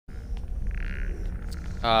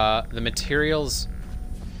The materials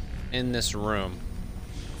in this room.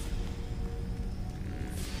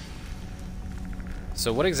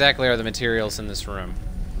 So what exactly are the materials in this room?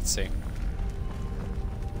 Let's see.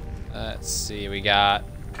 Let's see, we got...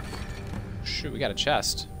 Shoot, we got a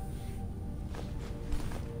chest.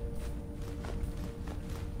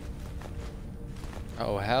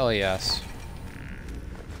 Oh, hell yes.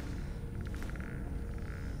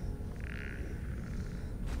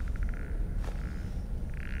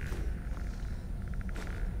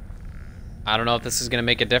 I don't know if this is gonna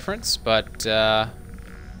make a difference, but we're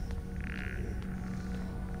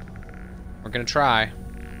gonna try.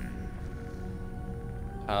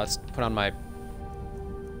 Let's put on my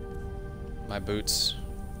boots.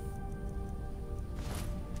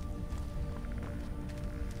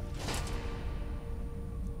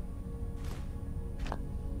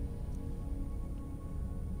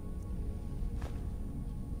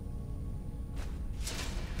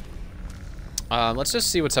 Let's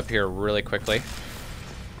just see what's up here really quickly.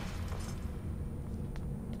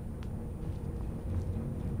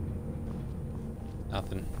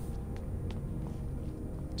 Nothing.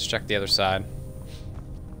 Let's check the other side.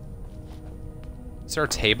 Is there a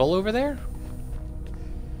table over there?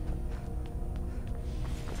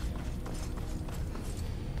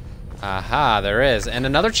 Aha, there is. And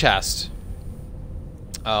another chest.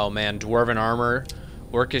 Oh man, dwarven armor,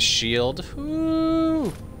 orcish shield.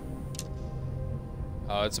 Woo!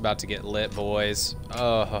 Oh, it's about to get lit, boys.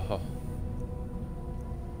 Oh.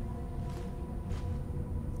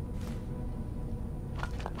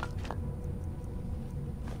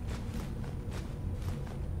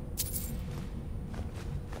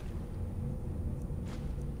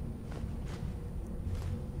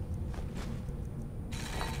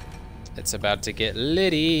 It's about to get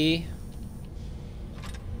litty.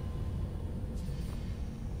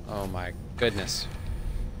 Oh my goodness.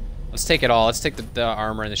 Let's take it all. Let's take the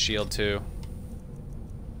armor and the shield too.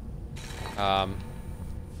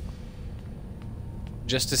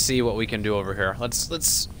 Just to see what we can do over here.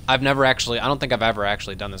 Let's. I don't think I've ever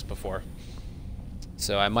actually done this before.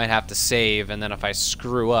 So I might have to save, and then if I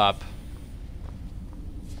screw up,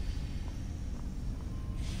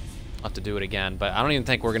 I'll have to do it again. But I don't even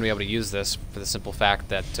think we're gonna be able to use this for the simple fact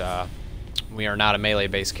that we are not a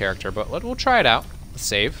melee-based character. But we'll try it out. Let's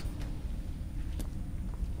save.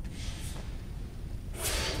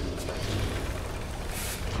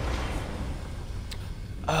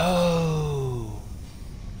 Oh.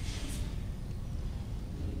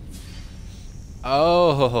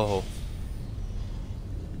 Oh.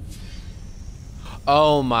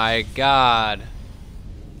 Oh my God.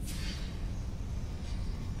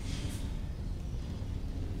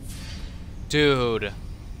 Dude.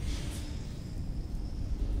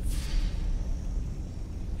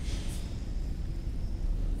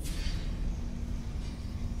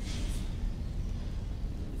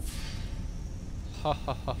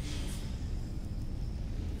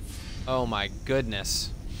 Oh my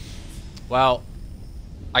goodness. Well,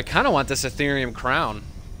 I kind of want this Aetherium crown.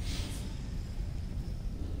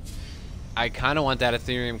 I kind of want that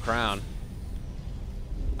Aetherium crown.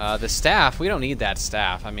 The staff, we don't need that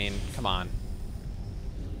staff. I mean, come on.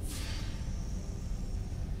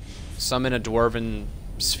 Summon a dwarven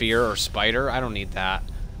sphere or spider? I don't need that.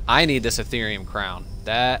 I need this Aetherium crown.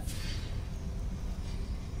 That...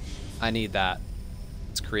 I need that.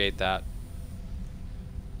 Let's create that.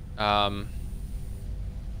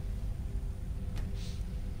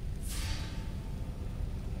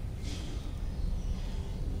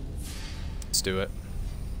 Let's do it.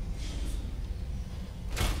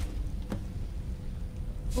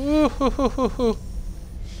 Ooh, hoo, hoo, hoo, hoo.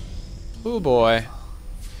 Ooh, boy.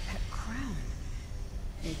 That crown.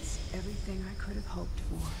 It's everything I could have hoped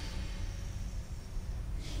for.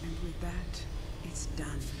 And with that, it's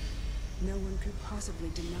done. No one could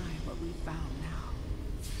possibly deny what we found now.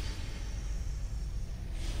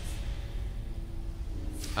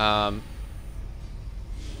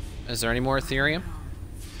 Is there any more Aetherium? I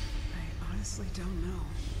honestly don't know.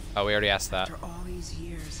 Oh, we already asked that. After all these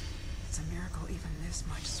years, it's a miracle even this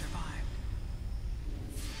much survived.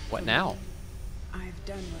 What now? I've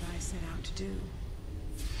done what I set out to do.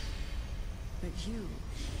 But you,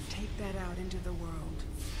 take that out into the world,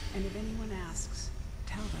 and if anyone asks,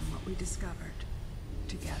 tell them what we discovered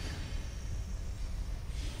together.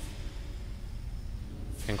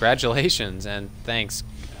 Congratulations and thanks,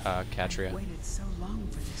 Katria. I've waited so long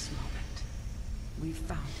for this moment. We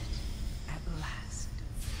found it at last.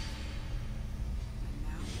 And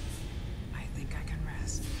now, I think I can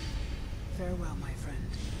rest. Farewell, my friend.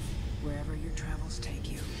 Wherever your travels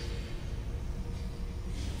take you.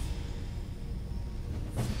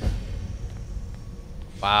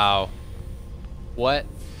 Wow. What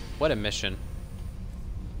a mission.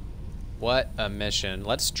 What a mission.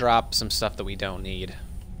 Let's drop some stuff that we don't need.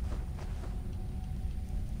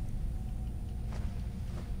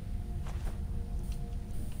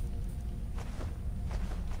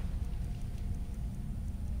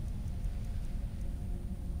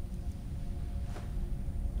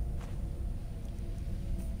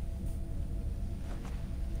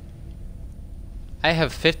 I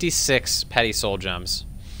have 56 petty soul gems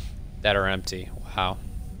that are empty. Wow.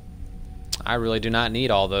 I really do not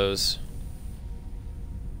need all those.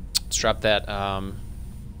 Let's drop that,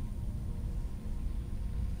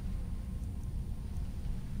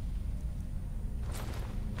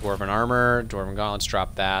 Dwarven armor, Dwarven gauntlets,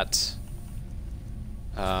 drop that.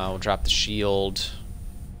 We'll drop the shield.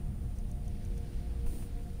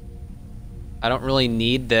 I don't really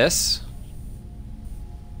need this.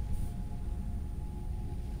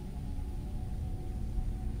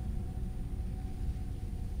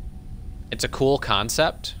 It's a cool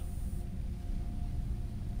concept.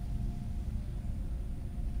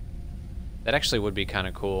 That actually would be kind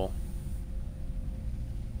of cool.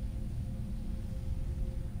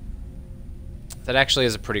 That actually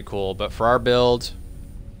is pretty cool, but for our build,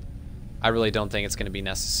 I really don't think it's going to be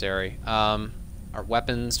necessary. Our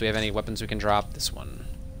weapons, do we have any weapons we can drop? This one.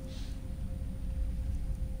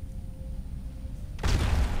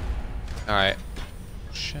 Alright.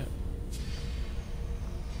 Shit.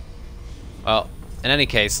 Well, in any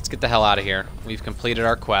case, let's get the hell out of here. We've completed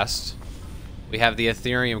our quest. We have the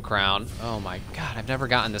Aetherium crown. Oh my god, I've never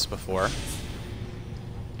gotten this before.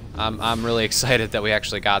 I'm really excited that we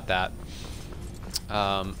actually got that.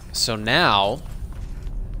 So now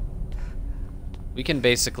we can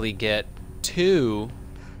basically get 2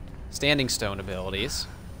 standing stone abilities,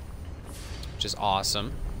 which is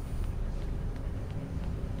awesome.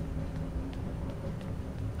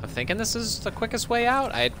 I'm thinking this is the quickest way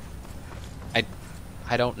out.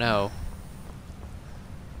 I don't know.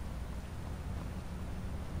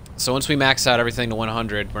 So once we max out everything to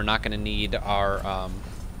 100, we're not going to need our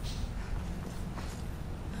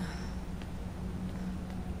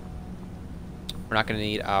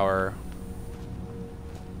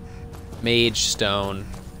Mage Stone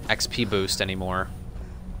XP boost anymore.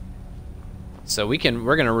 So we're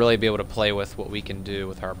gonna really be able to play with what we can do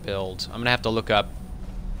with our build. I'm gonna have to look up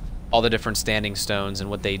all the different standing stones and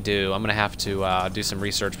what they do. I'm gonna have to do some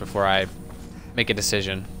research before I make a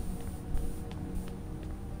decision.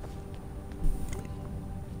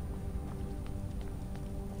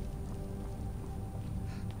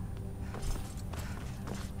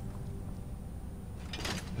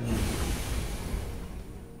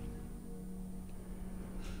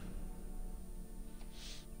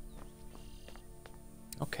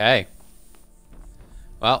 Okay.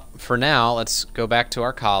 Well, for now, let's go back to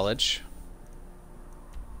our college.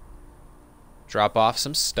 Drop off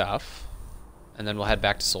some stuff. And then we'll head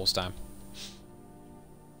back to Solstheim.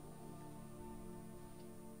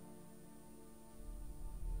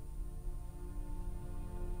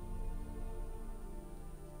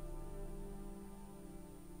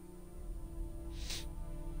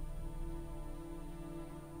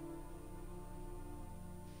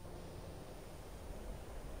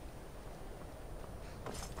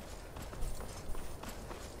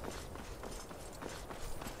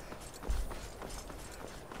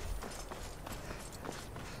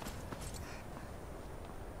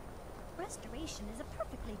 Restoration is a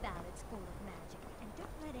perfectly valid school of magic, and don't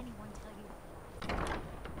let anyone tell you.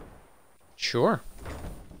 Sure.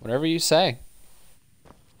 Whatever you say.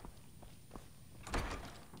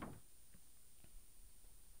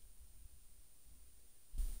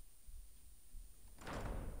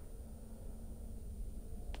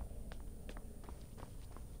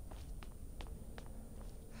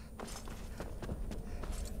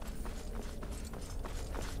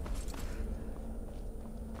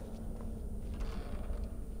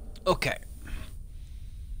 Okay.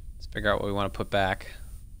 Let's figure out what we want to put back.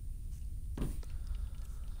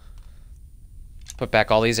 Put back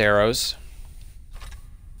all these arrows.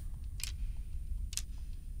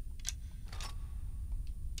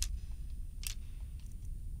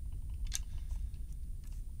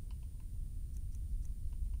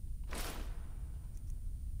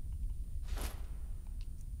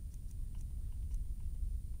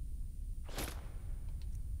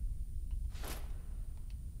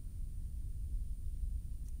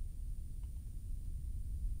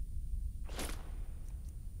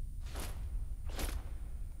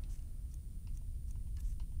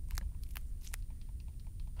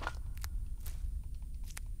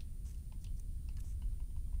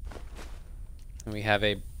 And we have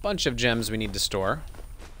a bunch of gems we need to store.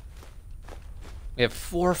 We have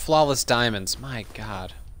 4 flawless diamonds. My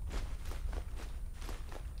god.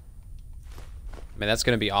 I mean, that's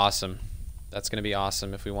going to be awesome. That's going to be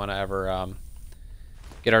awesome if we want to ever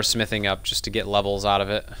get our smithing up just to get levels out of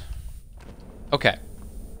it. Okay.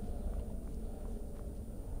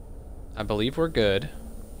 I believe we're good.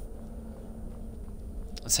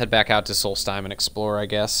 Let's head back out to Solstheim and explore, I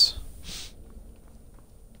guess.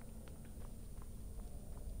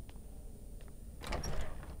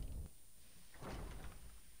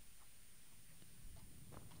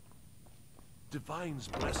 Divines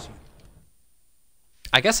bless you.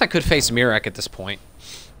 I guess I could face Mirek at this point.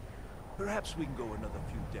 Perhaps we can go another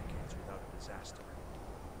few decades without a disaster.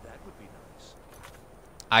 That would be nice.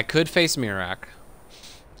 I could face Mirek.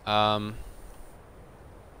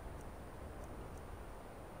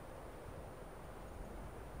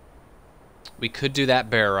 We could do that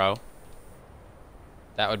barrow.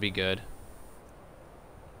 That would be good.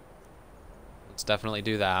 Let's definitely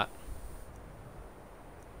do that.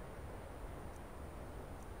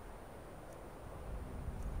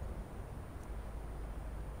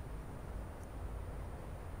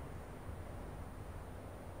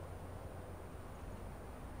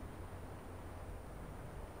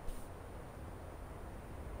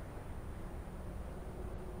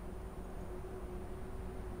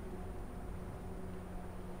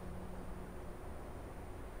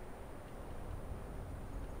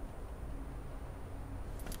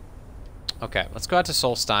 Okay, let's go out to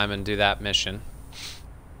Solstheim and do that mission.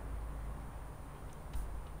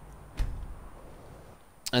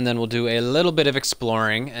 And then we'll do a little bit of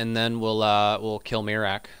exploring, and then we'll kill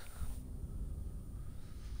Mirek.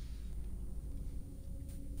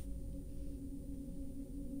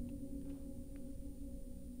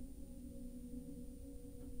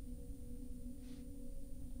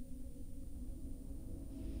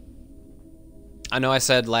 I know I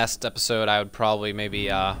said last episode I would probably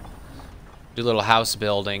maybe do a little house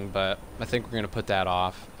building, but I think we're gonna put that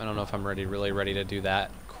off. I don't know if I'm really ready to do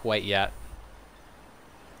that quite yet.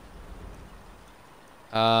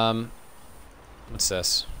 What's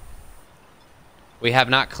this? We have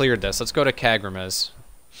not cleared this. Let's go to Kagrima's.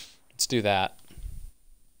 Let's do that.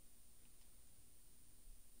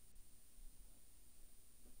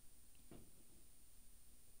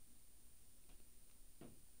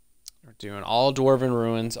 We're doing all Dwarven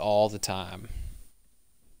ruins all the time.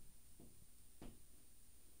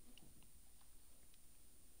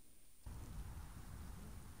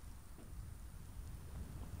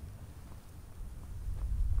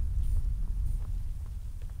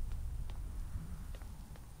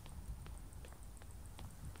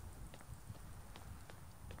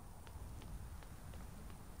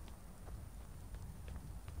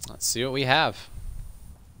 Let's see what we have.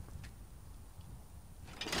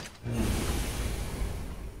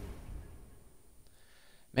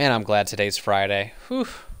 Man, I'm glad today's Friday. Whew.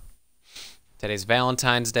 Today's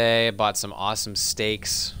Valentine's Day. I bought some awesome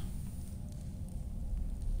steaks.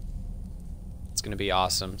 It's gonna be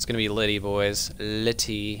awesome. It's gonna be litty, boys.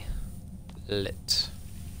 Litty. Lit.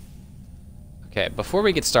 Okay, before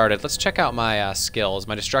we get started, let's check out my skills.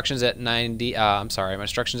 My destruction's at 90. I'm sorry, my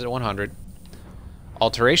destruction's at 100.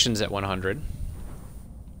 Alterations at 100.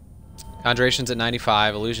 Conjuration's at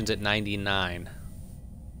 95. Illusion's at 99.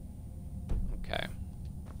 Okay.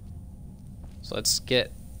 So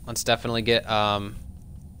let's definitely get our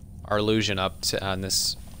illusion up to on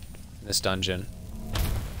this dungeon.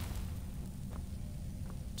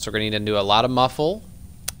 So we're gonna need to do a lot of muffle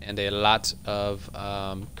and a lot of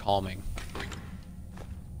calming.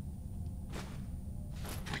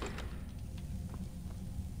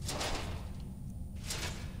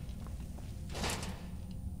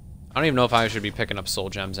 I don't even know if I should be picking up soul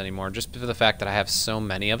gems anymore, just for the fact that I have so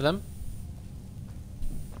many of them.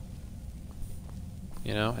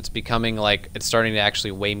 You know, it's becoming like, it's starting to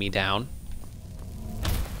actually weigh me down.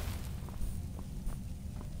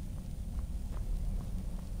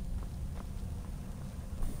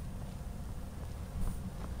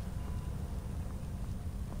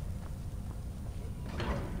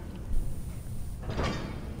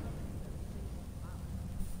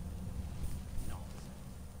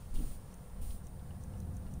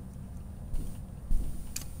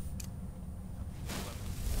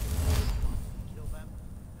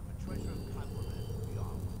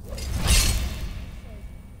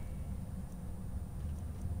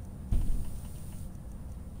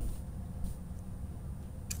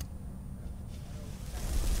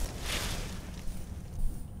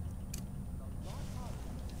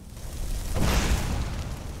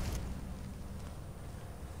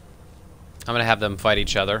 I'm gonna have them fight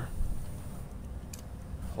each other.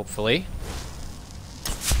 Hopefully.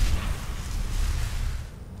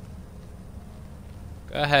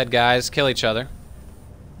 Go ahead, guys. Kill each other.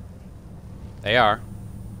 They are.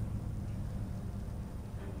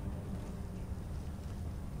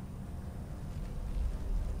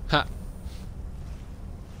 Ha.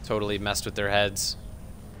 Totally messed with their heads.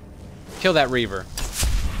 Kill that Reaver.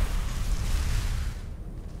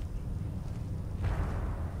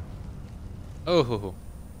 Oh, hoo, hoo.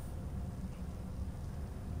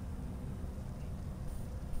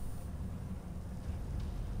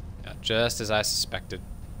 Yeah, just as I suspected.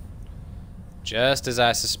 Just as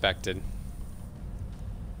I suspected.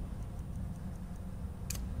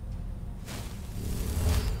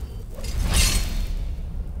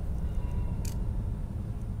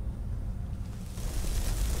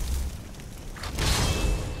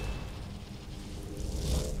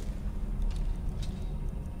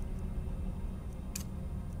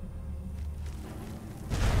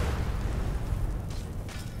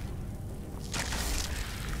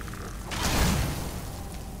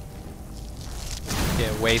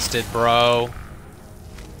 Get wasted, bro.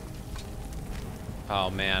 Oh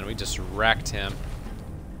man, we just wrecked him.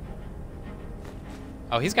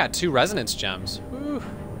 Oh, he's got 2 resonance gems. Woo.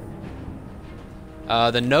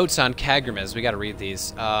 The notes on Kagrimas, we gotta read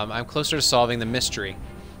these. I'm closer to solving the mystery.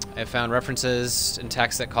 I found references in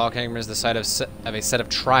texts that call Kagrimas the site of a set of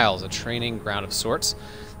trials, a training ground of sorts.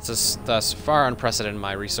 This is thus far unprecedented in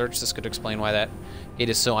my research. This could explain why that gate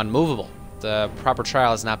is so unmovable. The proper trial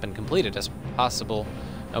has not been completed. As possible,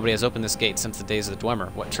 nobody has opened this gate since the days of the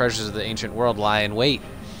Dwemer. What treasures of the ancient world lie in wait?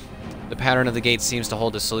 The pattern of the gate seems to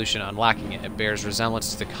hold a solution unlocking it. It bears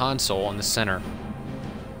resemblance to the console in the center.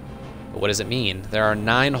 But what does it mean? There are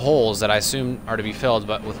 9 holes that I assume are to be filled,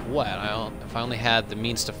 but with what? If I only had the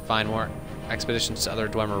means to find more expeditions to other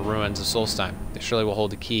Dwemer ruins of Solstheim, they surely will hold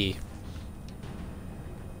the key.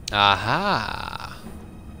 Aha!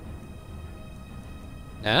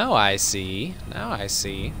 Now I see. Now I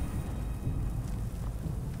see.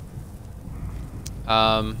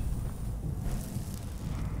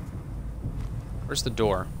 Where's the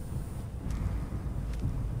door?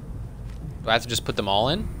 Do I have to just put them all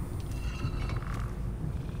in?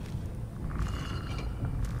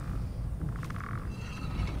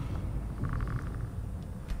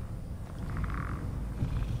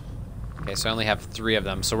 Okay, so I only have 3 of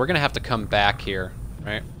them. So we're gonna have to come back here,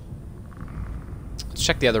 right? Let's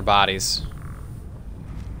check the other bodies.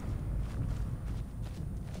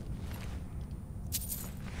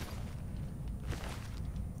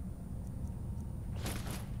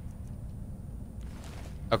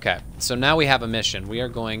 Okay, so now we have a mission. We are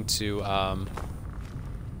going to,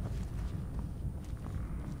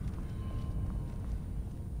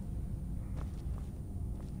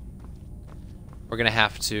 we're gonna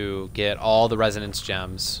have to get all the resonance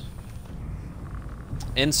gems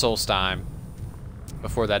in Solstheim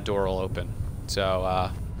before that door will open.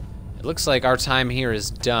 So, it looks like our time here is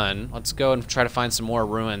done. Let's go and try to find some more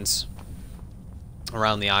ruins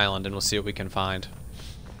around the island, and we'll see what we can find.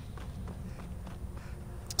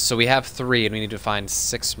 So we have 3, and we need to find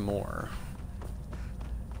 6 more.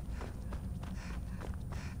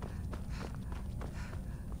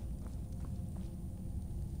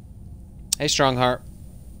 Hey, Strongheart.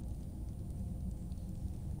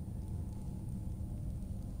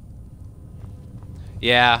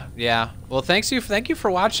 Yeah, yeah. Well, thank you for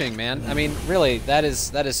watching, man. I mean, really, that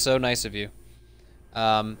is so nice of you.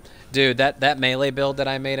 Dude, that melee build that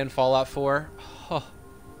I made in Fallout 4. Oh.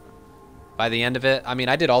 By the end of it, I mean,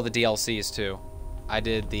 I did all the DLCs too. I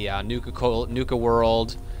did the Nuka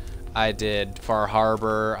World. I did Far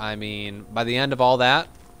Harbor. I mean, by the end of all that,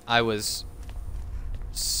 I was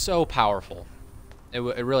so powerful. It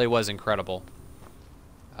really was incredible.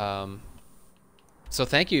 So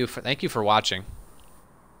thank you for watching.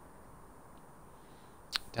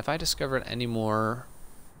 Have I discovered any more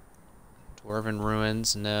Dwarven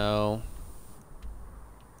ruins? No.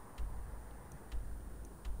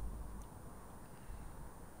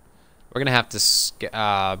 We're gonna have to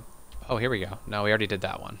oh, here we go. No, we already did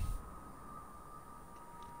that one.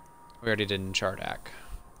 We already did in Chardak.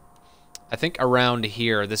 I think around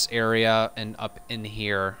here, this area and up in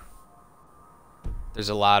here, there's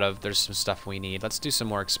some stuff we need. Let's do some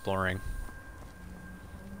more exploring.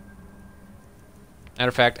 Matter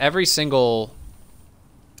of fact, every single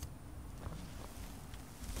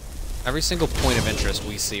point of interest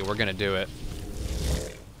we see, we're gonna do it.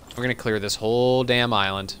 We're gonna clear this whole damn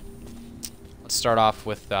island. Let's start off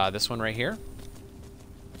with this one right here.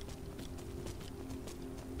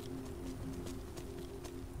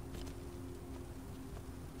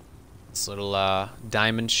 This little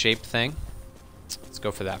diamond-shaped thing. Let's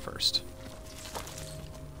go for that first.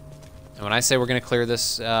 And when I say we're going to clear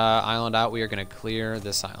this island out, we are going to clear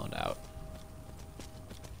this island out.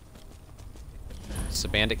 It's a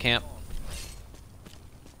bandit camp.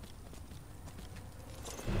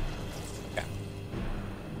 Okay.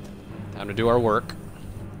 Time to do our work.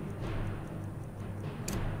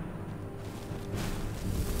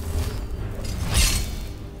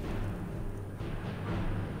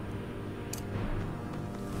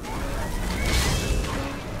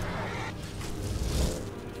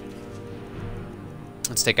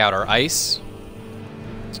 Let's take out our ice,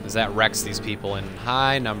 because that wrecks these people in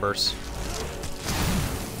high numbers.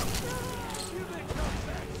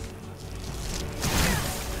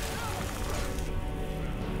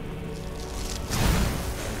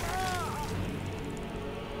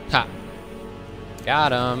 Ha!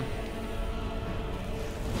 Got him.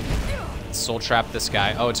 Soul trap this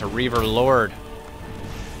guy. Oh, it's a Reaver Lord.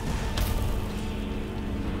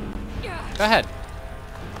 Go ahead.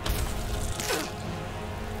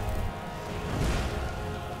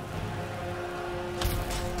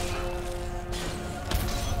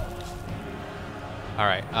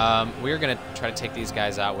 Alright, we're gonna try to take these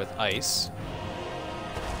guys out with ice.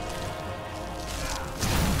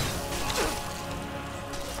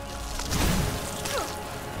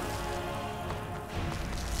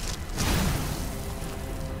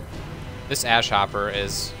 This ash hopper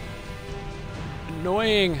is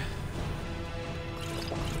annoying.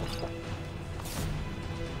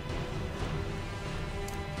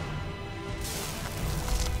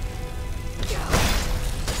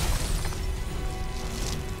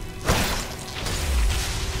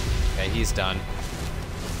 Okay, he's done.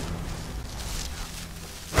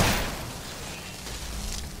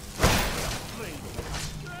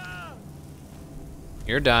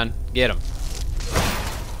 You're done. Get him.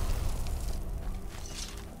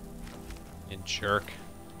 You jerk.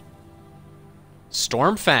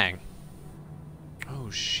 Stormfang. Oh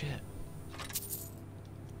shit.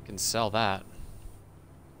 Can sell that.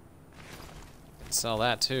 Can sell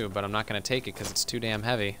that too, but I'm not gonna take it because it's too damn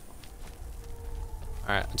heavy.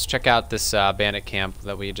 Alright, let's check out this bandit camp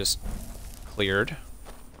that we just cleared.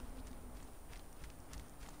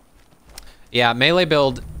 Yeah, melee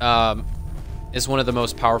build is one of the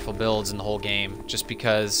most powerful builds in the whole game, just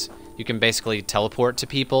because you can basically teleport to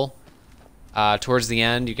people. Towards the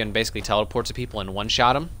end, you can basically teleport to people and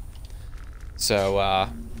one-shot them. So,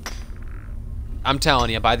 I'm telling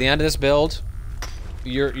you, by the end of this build,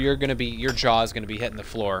 your jaw is gonna be hitting the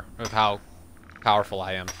floor of how powerful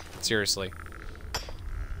I am. Seriously.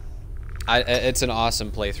 It's an awesome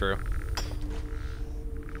playthrough.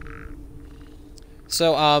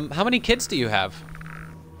 So, how many kids do you have?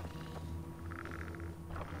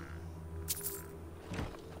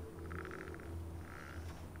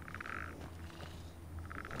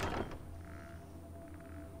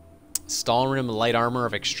 Stalrim light armor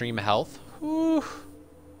of extreme health. Whew.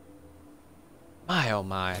 My oh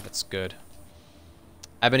my, that's good.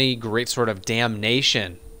 Ebony great sword of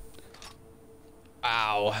damnation.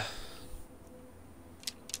 Wow.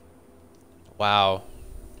 Wow.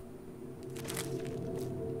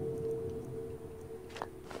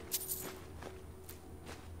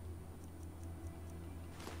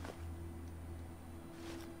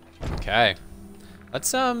 Okay. Let's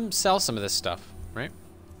sell some of this stuff, right?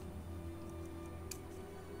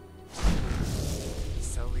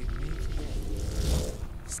 So we meet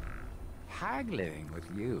again. Haggling with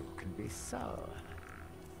you can be so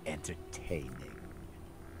entertaining.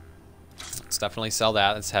 Let's definitely sell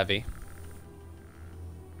that. It's heavy.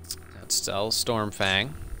 Let's sell Stormfang.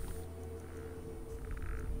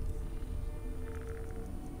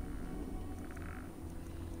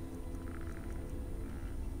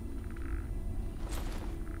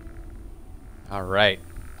 All right.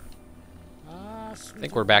 I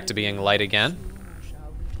think we're back to being light again.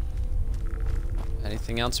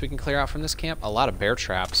 Anything else we can clear out from this camp? A lot of bear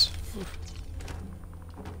traps. Oof.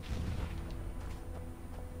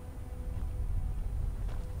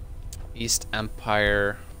 East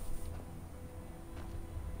Empire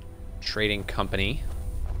Trading Company.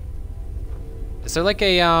 Is there like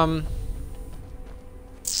a oh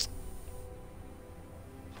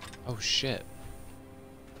shit.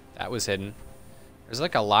 That was hidden. There's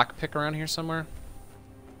like a lockpick around here somewhere.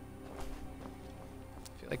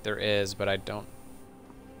 I feel like there is, but I don't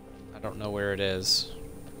know where it is.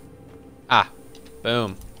 Ah,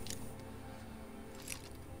 boom.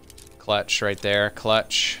 Clutch right there,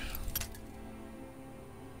 clutch.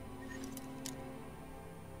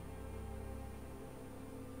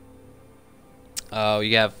 Oh,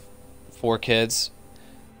 you have 4 kids.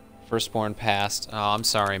 Firstborn passed. Oh, I'm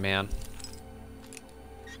sorry, man.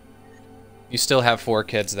 You still have 4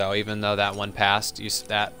 kids though, even though that one passed.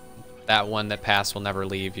 That one that passed will never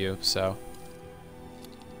leave you, so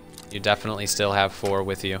you definitely still have 4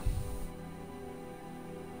 with you.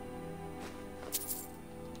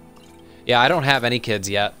 Yeah, I don't have any kids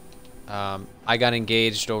yet. I got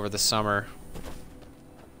engaged over the summer,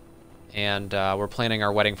 and we're planning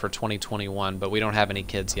our wedding for 2021, but we don't have any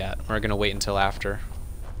kids yet. We're gonna wait until after.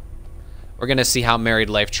 We're gonna see how married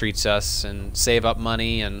life treats us and save up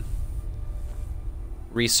money and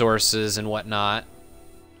resources and whatnot.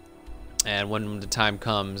 And when the time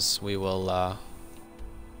comes, we will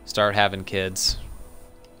start having kids.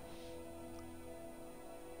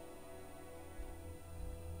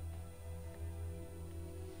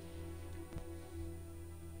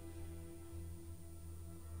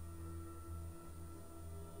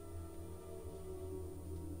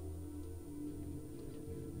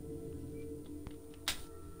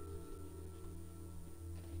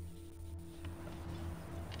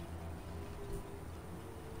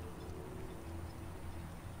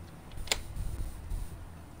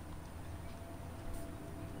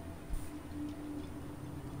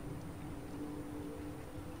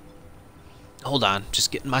 Hold on,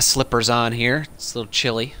 just getting my slippers on here. It's a little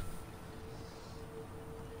chilly.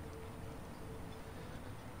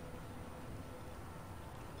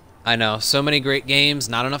 I know, so many great games,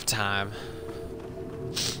 not enough time.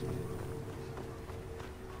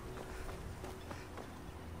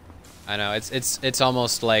 I know, it's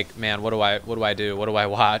almost like, man, what do I do? What do I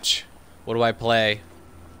watch? What do I play?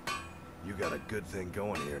 You got a good thing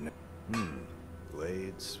going here.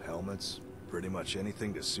 Blades, helmets, pretty much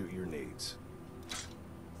anything to suit your needs.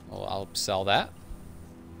 Well, I'll sell that.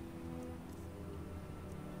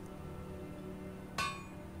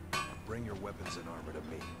 Bring your weapons and armor to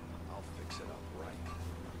me. I'll fix it up right.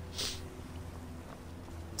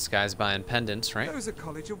 This guy's buying pendants, right? Those are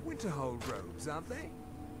College of Winterhold robes, aren't they?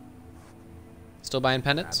 Still buying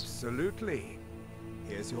pendants? Absolutely.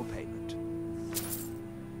 Here's your payment.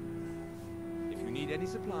 If you need any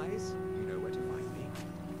supplies, you know where to find me.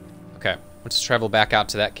 Okay, let's travel back out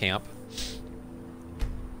to that camp.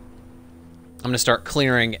 I'm gonna start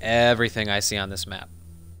clearing everything I see on this map.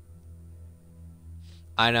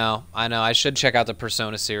 I know, I should check out the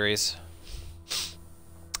Persona series.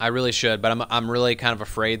 I really should, but I'm really kind of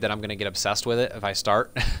afraid that I'm gonna get obsessed with it if I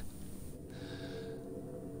start.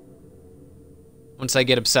 Once I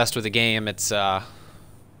get obsessed with a game, it's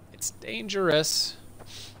dangerous.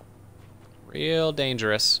 Real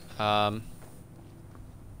dangerous.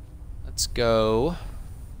 Let's go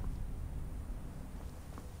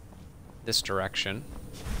this direction.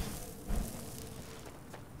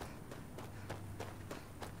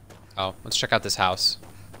 Oh, let's check out this house.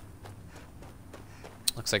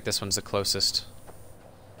 Looks like this one's the closest.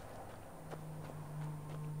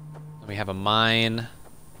 We have a mine,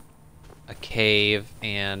 a cave,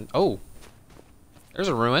 and oh, there's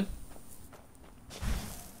a ruin.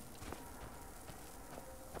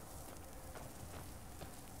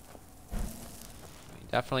 We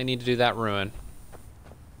definitely need to do that ruin.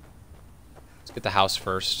 Let's get the house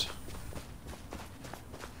first.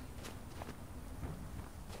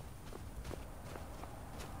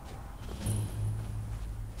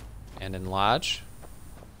 And in Lodge.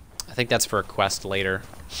 I think that's for a quest later.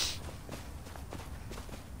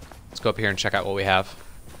 Let's go up here and check out what we have.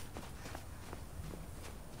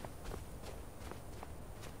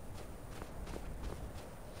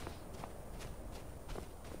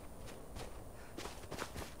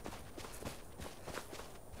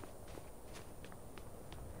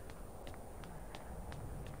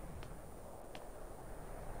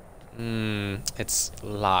 It's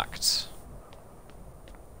locked.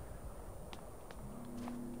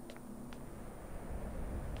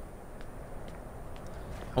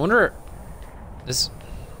 I wonder this.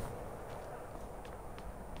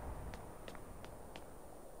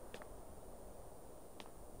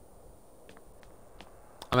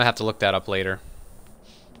 I'm gonna have to look that up later.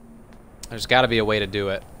 There's got to be a way to do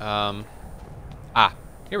it.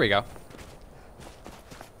 Here we go.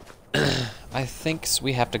 I think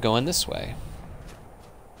we have to go in this way.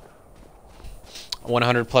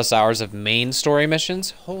 100 plus hours of main story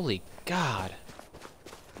missions? Holy God.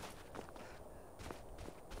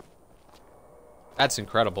 That's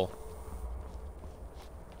incredible.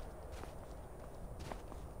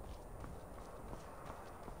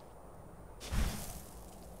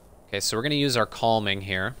 Okay, so we're going to use our calming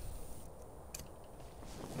here.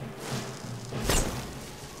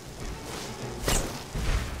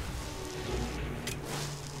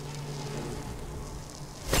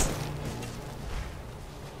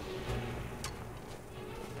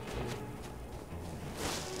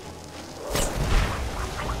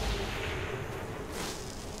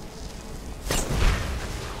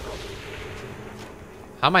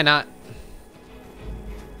 How am I not?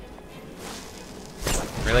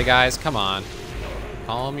 Really, guys? Come on.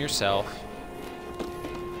 Calm yourself.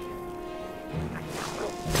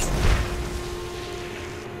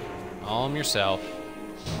 Calm yourself.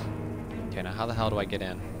 Okay, now how the hell do I get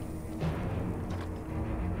in?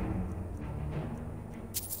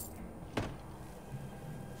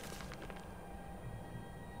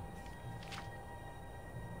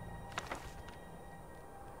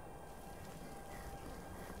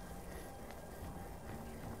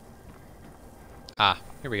 Ah,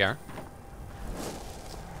 here we are.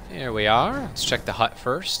 Here we are. Let's check the hut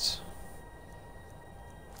first.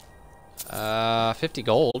 50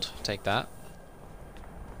 gold. Take that.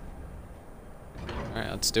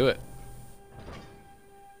 Alright, let's do it.